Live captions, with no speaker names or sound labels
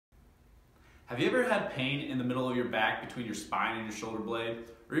Have you ever had pain in the middle of your back between your spine and your shoulder blade,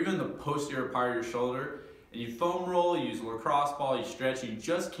 or even the posterior part of your shoulder, and you foam roll, you use a lacrosse ball, you stretch, and you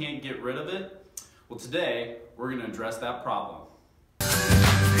just can't get rid of it? Well, today, we're going to address that problem.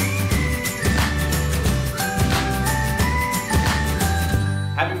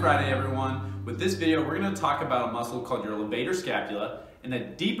 Happy Friday, everyone. With this video, we're going to talk about a muscle called your levator scapula and a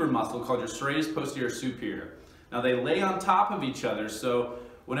deeper muscle called your serratus posterior superior. Now, they lay on top of each other, so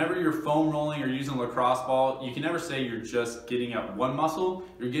whenever you're foam rolling or using a lacrosse ball, you can never say you're just getting at one muscle,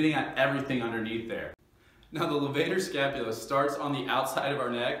 you're getting at everything underneath there. Now, the levator scapula starts on the outside of our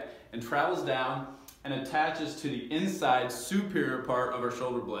neck and travels down and attaches to the inside superior part of our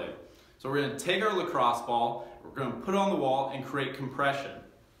shoulder blade. So we're going to take our lacrosse ball, we're going to put it on the wall and create compression.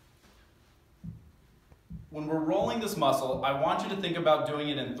 When we're rolling this muscle, I want you to think about doing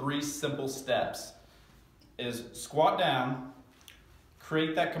it in 3 simple steps. Is squat down,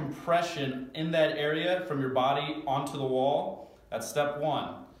 create that compression in that area from your body onto the wall. That's step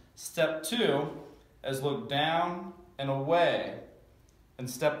 1. Step 2 is look down and away. And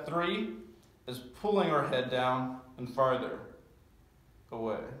step 3 is pulling our head down and farther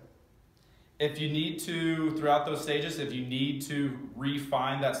away. If you need to, throughout those stages, if you need to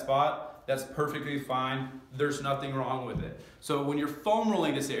refine that spot, that's perfectly fine. There's nothing wrong with it. So when you're foam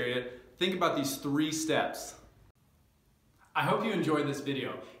rolling this area, think about these 3 steps. I hope you enjoyed this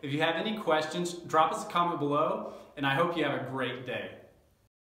video. If you have any questions, drop us a comment below, and I hope you have a great day.